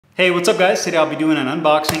Hey, what's up guys? Today I'll be doing an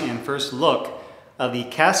unboxing and first look of the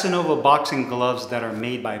Casanova boxing gloves that are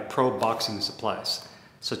made by Pro Boxing Supplies.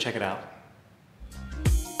 So check it out.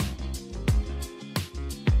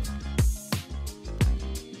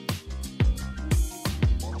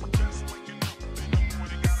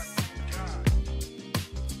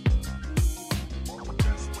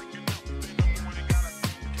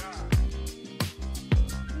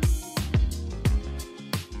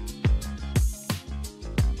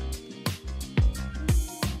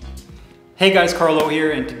 Hey guys, Carlo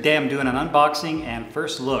here, and today I'm doing an unboxing and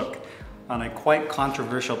first look on a quite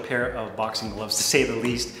controversial pair of boxing gloves, to say the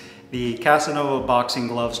least. The Casanova boxing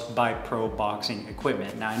gloves by Pro Boxing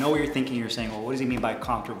Equipment. Now I know what you're thinking, you're saying, well, what does he mean by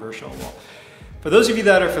controversial? Well, for those of you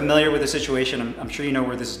that are familiar with the situation, I'm sure you know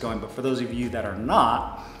where this is going, but for those of you that are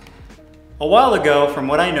not, a while ago, from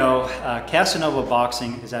what I know, Casanova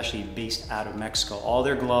Boxing is actually based out of Mexico. All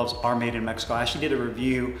their gloves are made in Mexico. I actually did a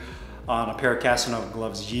review on a pair of Casanova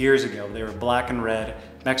gloves years ago. They were black and red,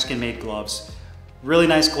 Mexican made gloves. Really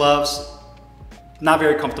nice gloves, not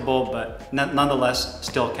very comfortable, but nonetheless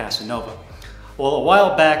still Casanova. Well, a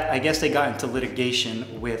while back, I guess they got into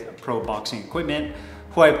litigation with Pro Boxing Equipment,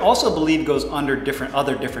 who I also believe goes under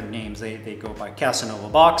other different names. They go by Casanova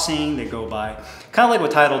Boxing, they go by, kind of like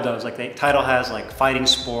what Title does. Like Title has like Fighting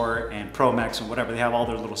Sport and Pro Max and whatever. They have all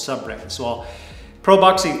their little sub-brands. Well, Pro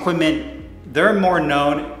Boxing Equipment, they're more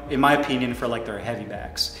known, in my opinion, for like their heavy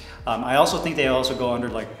bags. I also think they also go under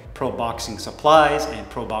like Pro Boxing Supplies and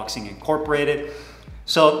Pro Boxing Incorporated.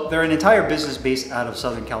 So they're an entire business based out of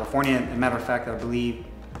Southern California. As a matter of fact, I believe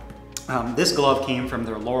this glove came from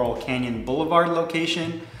their Laurel Canyon Boulevard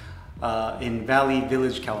location in Valley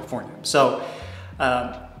Village, California. So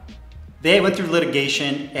they went through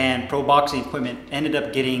litigation and Pro Boxing Equipment ended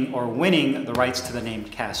up getting or winning the rights to the name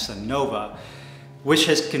Casanova, which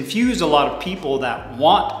has confused a lot of people that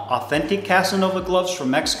want authentic Casanova gloves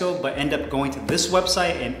from Mexico, but end up going to this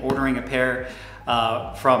website and ordering a pair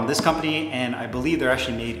from this company, and I believe they're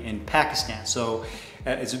actually made in Pakistan. So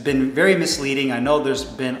it's been very misleading. I know there's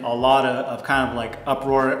been a lot of kind of like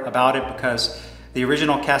uproar about it because the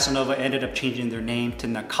original Casanova ended up changing their name to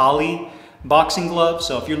Necalli boxing gloves.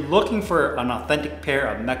 So if you're looking for an authentic pair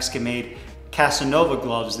of Mexican-made Casanova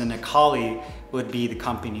gloves, then Necalli would be the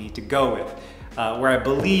company to go with. Where I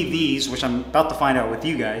believe these, which I'm about to find out with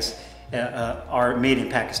you guys, are made in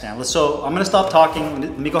Pakistan. So I'm gonna stop talking.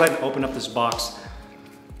 Let me go ahead and open up this box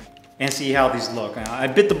and see how these look. I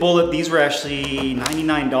bit the bullet. These were actually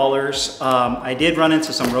 $99. I did run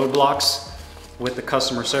into some roadblocks with the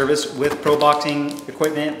customer service with Pro Boxing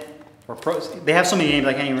Equipment, or they have so many names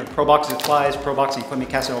I can't even, Pro Boxing Supplies, Pro Boxing Equipment,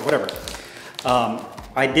 Casanova, whatever.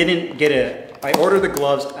 I ordered the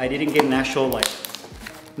gloves. I didn't get an actual like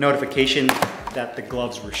notification that the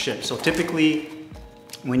gloves were shipped. So typically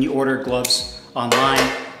when you order gloves online,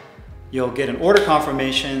 you'll get an order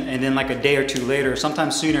confirmation, and then like a day or two later,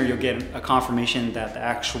 sometimes sooner, you'll get a confirmation that the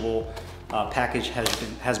actual package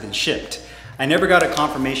has been shipped. I never got a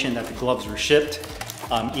confirmation that the gloves were shipped,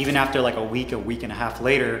 even after like a week and a half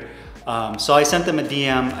later. So I sent them a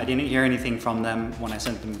DM. I didn't hear anything from them when I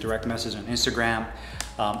sent them a direct message on Instagram,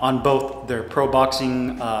 on both their Pro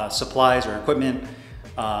Boxing Supplies or Equipment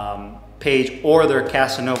page or their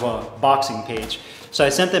Casanova boxing page. So I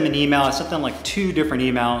sent them an email. I sent them like 2 different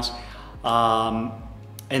emails,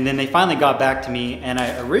 and then they finally got back to me, and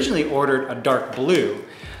I originally ordered a dark blue,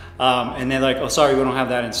 and they're like, oh sorry, we don't have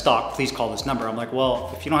that in stock, please call this number. I'm like,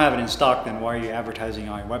 well, if you don't have it in stock, then why are you advertising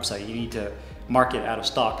on your website? You need to mark it out of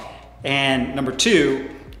stock. And number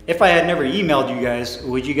 2, if I had never emailed you guys,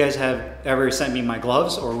 would you guys have ever sent me my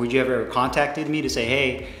gloves, or would you have ever contacted me to say,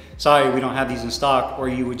 hey, sorry, we don't have these in stock, or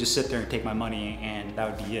you would just sit there and take my money and that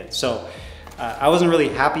would be it. So I wasn't really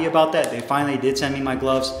happy about that. They finally did send me my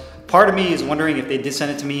gloves. Part of me is wondering if they did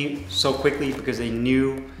send it to me so quickly because they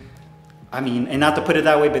knew, I mean, and not to put it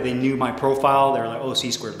that way, but they knew my profile. They were like, oh,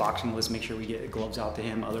 C-Squared Boxing, let's make sure we get gloves out to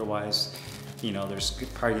him. Otherwise, you know, there's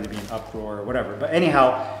probably gonna be an uproar or whatever. But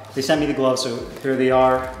anyhow, they sent me the gloves, so here they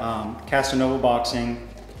are, Casanova Boxing.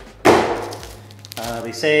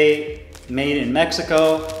 They say made in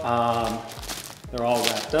Mexico. They're all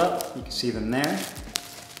wrapped up. You can see them there.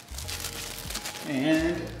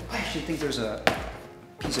 And I actually think there's a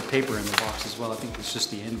piece of paper in the box as well. I think it's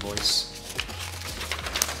just the invoice.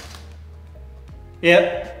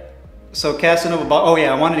 Yep. So Casanova, oh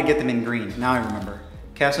yeah, I wanted to get them in green. Now I remember.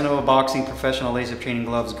 Casanova Boxing Professional Lace-Up Training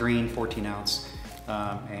Gloves, green, 14 ounce.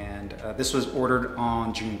 This was ordered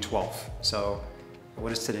on June 12th. So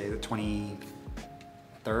what is today, the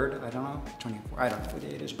 23rd? I don't know, 24, I don't know what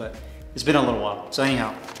day it is, but it's been a little while. So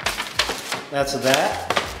anyhow, that's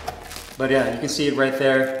that. But yeah, you can see it right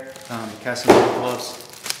there, the Casanova gloves.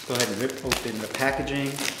 Let's go ahead and rip open the packaging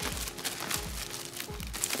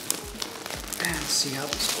and see how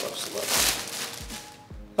these gloves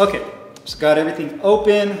look. Okay, so got everything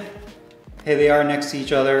open. Hey, they are next to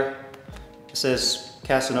each other. It says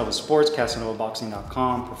Casanova Sports,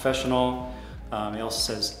 CasanovaBoxing.com, professional. It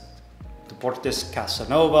also says Deportes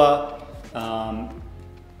Casanova,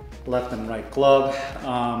 left and right glove.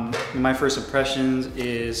 My first impressions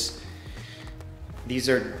is these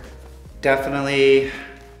are definitely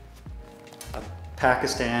a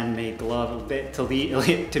Pakistan-made glove.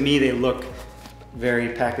 To me, they look very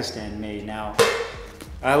Pakistan-made. Now,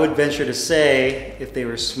 I would venture to say if they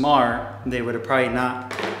were smart, they would have probably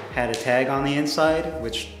not had a tag on the inside,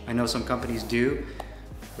 which I know some companies do,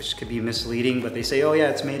 which could be misleading, but they say, oh yeah,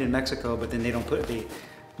 it's made in Mexico, but then they don't put it,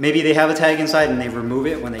 maybe they have a tag inside and they remove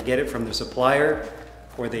it when they get it from their supplier,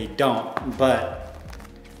 or they don't. But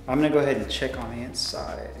I'm gonna go ahead and check on the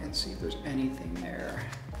inside and see if there's anything there.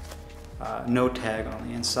 No tag on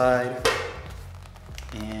the inside,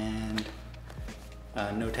 and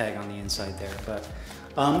no tag on the inside there. But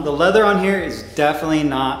the leather on here is definitely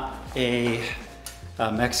not a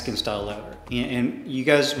Mexican style leather. And you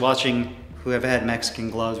guys watching who have had Mexican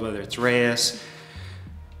gloves, whether it's Reyes,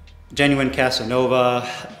 genuine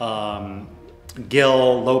Casanova,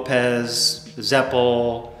 Gil, Lopez,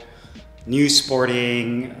 Zeppel, New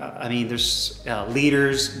Sporting, I mean, there's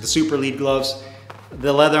leaders, the super lead gloves.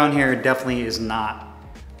 The leather on here definitely is not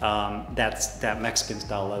that Mexican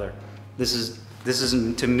style leather. This is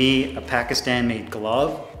to me a Pakistan made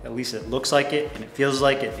glove. At least it looks like it, and it feels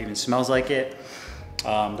like it, even smells like it.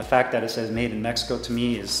 The fact that it says made in Mexico to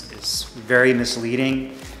me is very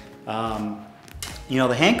misleading. You know,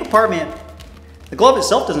 the hand compartment, the glove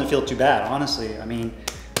itself doesn't feel too bad, honestly. I mean,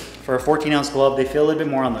 for a 14-ounce glove, they feel a little bit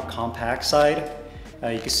more on the compact side.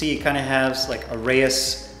 You can see it kind of has like a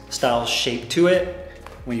Reyes style shape to it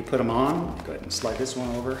when you put them on. Go ahead and slide this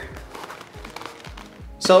one over.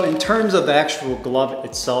 So in terms of the actual glove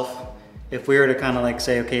itself, if we were to kind of like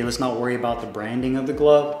say, okay, let's not worry about the branding of the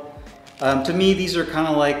glove. To me, these are kind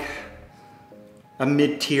of like a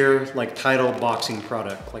mid-tier, like title boxing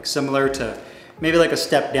product, like similar to maybe like a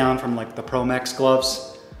step down from like the Promex gloves.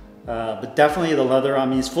 But definitely the leather, I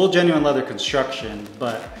mean, it's full genuine leather construction,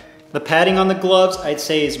 but the padding on the gloves, I'd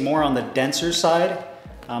say is more on the denser side.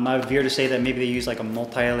 I would veer to say that maybe they use like a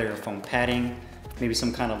multi-layer foam padding, maybe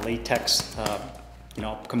some kind of latex, you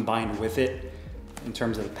know, combined with it in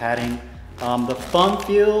terms of the padding. The thumb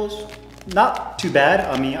feels not too bad.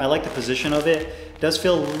 I mean, I like the position of it. It does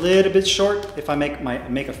feel a little bit short if I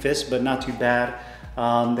make a fist, but not too bad.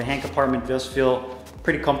 The hand compartment does feel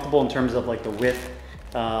pretty comfortable in terms of like the width.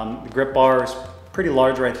 The grip bar is pretty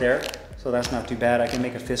large right there, so that's not too bad. I can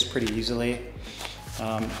make a fist pretty easily.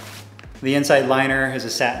 The inside liner is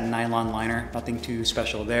a satin nylon liner, nothing too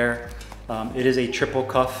special there. It is a triple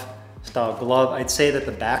cuff style glove. I'd say that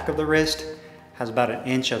the back of the wrist has about 1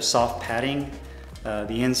 inch of soft padding.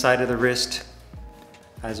 The inside of the wrist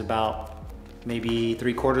has about maybe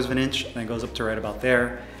 3/4 of an inch, and it goes up to right about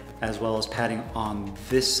there, as well as padding on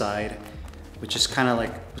this side, which is kind of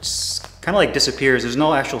like disappears. There's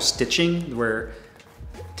no actual stitching, where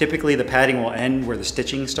typically the padding will end where the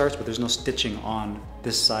stitching starts, but there's no stitching on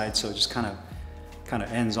this side, so it just kind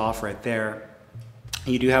of ends off right there.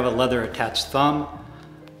 You do have a leather attached thumb,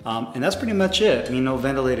 and that's pretty much it. I mean, no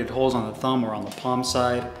ventilated holes on the thumb or on the palm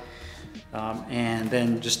side. And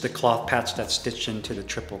then just the cloth patch that's stitched into the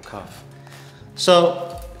triple cuff.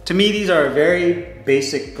 So to me, these are a very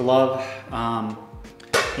basic glove.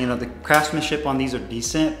 You know, the craftsmanship on these are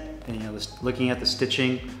decent. And, you know, looking at the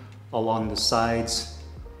stitching along the sides,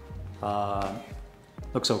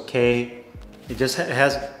 looks okay. It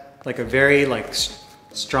has like a very like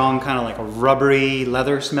strong kind of like a rubbery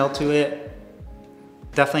leather smell to it.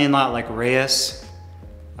 Definitely not like Reyes.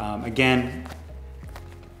 Again,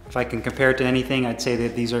 if I can compare it to anything, I'd say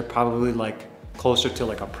that these are probably like closer to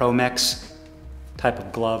like a Promex type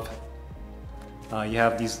of glove. You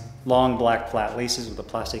have these long black flat laces with the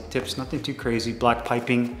plastic tips, nothing too crazy. Black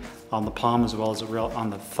piping on the palm as well as on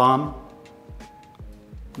the thumb.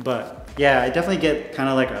 But yeah, I definitely get kind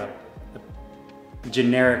of like a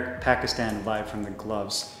generic Pakistan vibe from the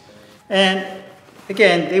gloves. And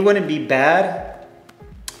again, they wouldn't be bad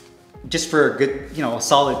just for a good, you know, a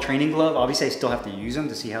solid training glove. Obviously I still have to use them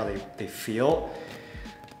to see how they feel.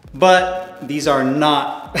 But these are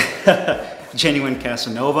not genuine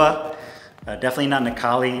Casanova. Definitely not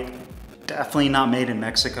Necalli. Definitely not made in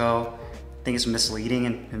Mexico. I think it's misleading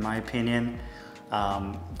in my opinion.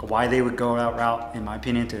 Why they would go that route, in my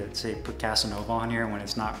opinion, to say put Casanova on here when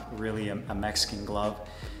it's not really a Mexican glove.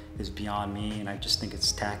 is beyond me, and I just think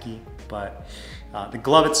it's tacky. But the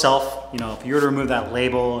glove itself, you know, if you were to remove that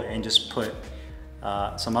label and just put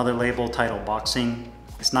some other label titled boxing,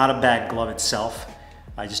 it's not a bad glove itself.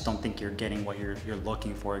 I just don't think you're getting what you're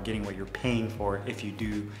looking for, getting what you're paying for if you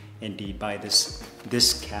do indeed buy this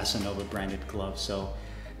Casanova branded glove. So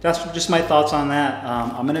that's just my thoughts on that.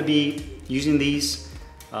 I'm gonna be using these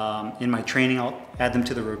in my training. I'll add them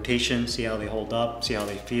to the rotation, see how they hold up, see how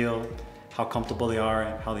they feel, how comfortable they are,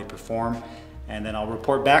 and how they perform. And then I'll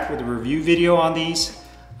report back with a review video on these.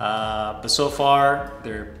 But so far,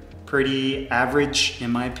 they're pretty average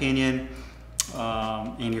in my opinion.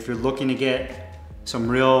 And if you're looking to get some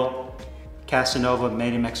real Casanova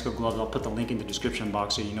made in Mexico gloves, I'll put the link in the description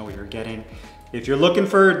box so you know what you're getting. If you're looking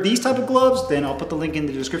for these type of gloves, then I'll put the link in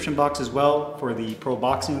the description box as well for the pro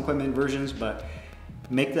boxing equipment versions. But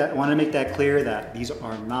I want to make that clear that these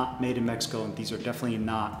are not made in Mexico, and these are definitely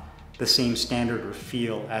not the same standard or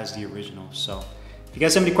feel as the original. So if you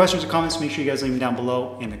guys have any questions or comments, make sure you guys leave them down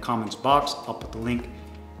below in the comments box. I'll put the link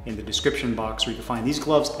in the description box where you can find these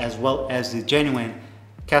gloves as well as the genuine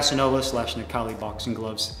Casanova / Necalli boxing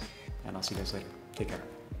gloves. And I'll see you guys later. Take care.